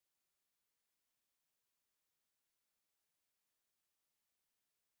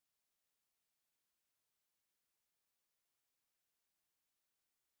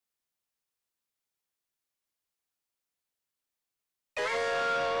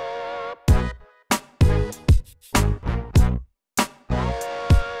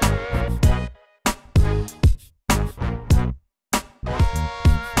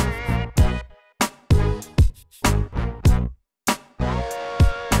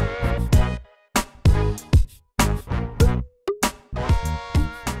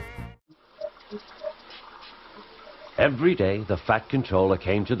Every day, the fat controller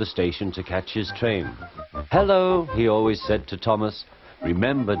came to the station to catch his train. "Hello," he always said to Thomas.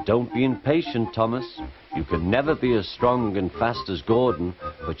 "Remember, don't be impatient, Thomas. You can never be as strong and fast as Gordon,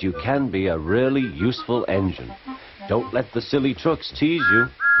 but you can be a really useful engine. Don't let the silly trucks tease you."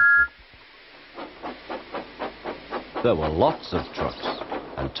 There were lots of trucks,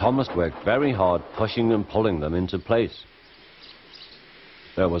 and Thomas worked very hard pushing and pulling them into place.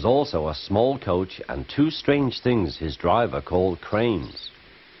 There was also a small coach and two strange things his driver called cranes.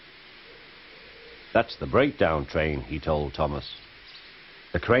 "That's the breakdown train," he told Thomas.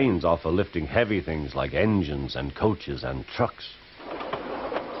 "The cranes are for lifting heavy things like engines and coaches and trucks."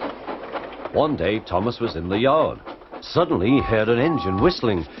 One day, Thomas was in the yard. Suddenly, he heard an engine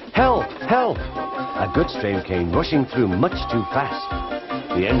whistling. "Help! Help!" A goods train came rushing through much too fast.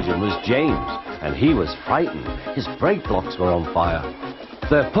 The engine was James, and he was frightened. His brake blocks were on fire.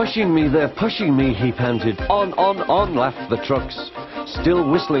 "They're pushing me, they're pushing me," he panted. On, laughed the trucks. Still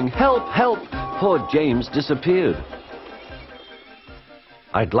whistling, "Help! Help!" Poor James disappeared.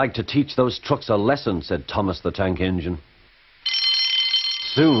 "I'd like to teach those trucks a lesson," said Thomas the Tank Engine.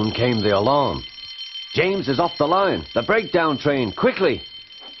 Soon came the alarm. "James is off the line! The breakdown train! Quickly!"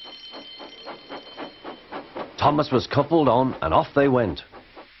 Thomas was coupled on, and off they went.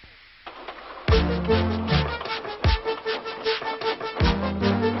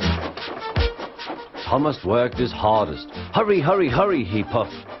 Thomas worked his hardest. "Hurry, hurry, hurry," he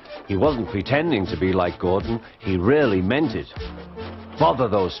puffed. He wasn't pretending to be like Gordon. He really meant it. Bother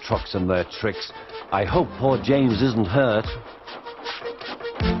those trucks and their tricks. I hope poor James isn't hurt.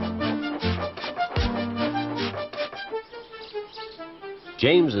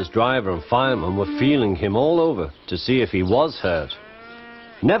 James's driver and fireman were feeling him all over to see if he was hurt.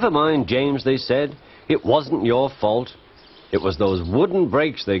 "Never mind, James," they said. "It wasn't your fault. It was those wooden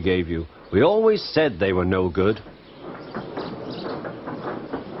brakes they gave you. We always said they were no good."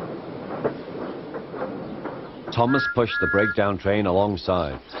 Thomas pushed the breakdown train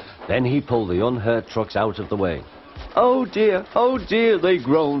alongside. Then he pulled the unhurt trucks out of the way. "Oh dear, they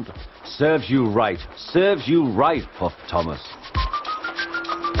groaned." "Serves you right," puffed Thomas.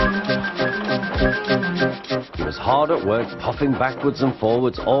 He was hard at work, puffing backwards and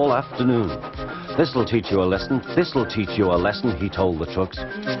forwards all afternoon. "This'll teach you a lesson, this'll teach you a lesson," he told the trucks.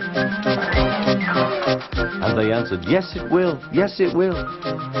 And they answered, "Yes, it will, yes, it will."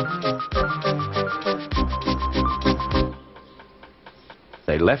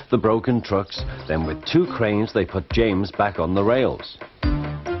 They left the broken trucks, then with two cranes they put James back on the rails.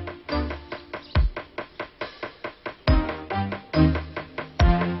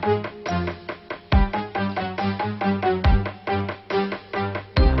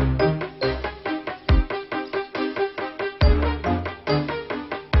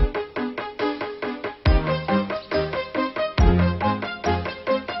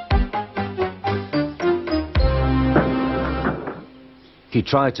 He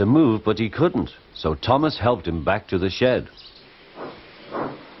tried to move, but he couldn't, so Thomas helped him back to the shed.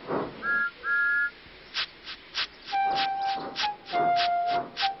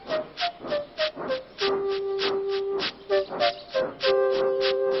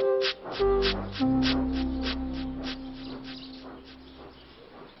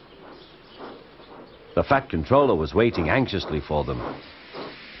 The fat controller was waiting anxiously for them.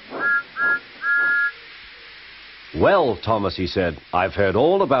 "Well, Thomas," he said, "I've heard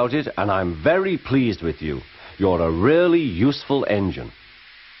all about it, and I'm very pleased with you. You're a really useful engine.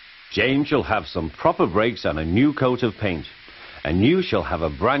 James shall have some proper brakes and a new coat of paint, and you shall have a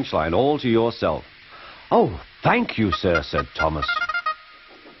branch line all to yourself." "Oh, thank you, sir," said Thomas.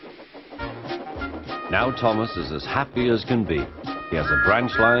 Now Thomas is as happy as can be. He has a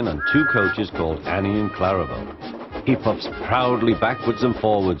branch line and two coaches called Annie and Clarabelle. He puffs proudly backwards and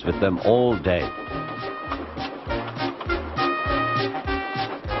forwards with them all day.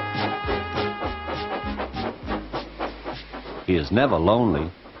 He is never lonely.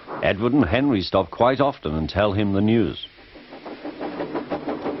 Edward and Henry stop quite often and tell him the news.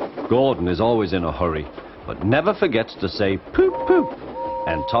 Gordon is always in a hurry, but never forgets to say poop poop,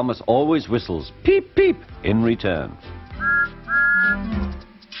 and Thomas always whistles peep peep in return.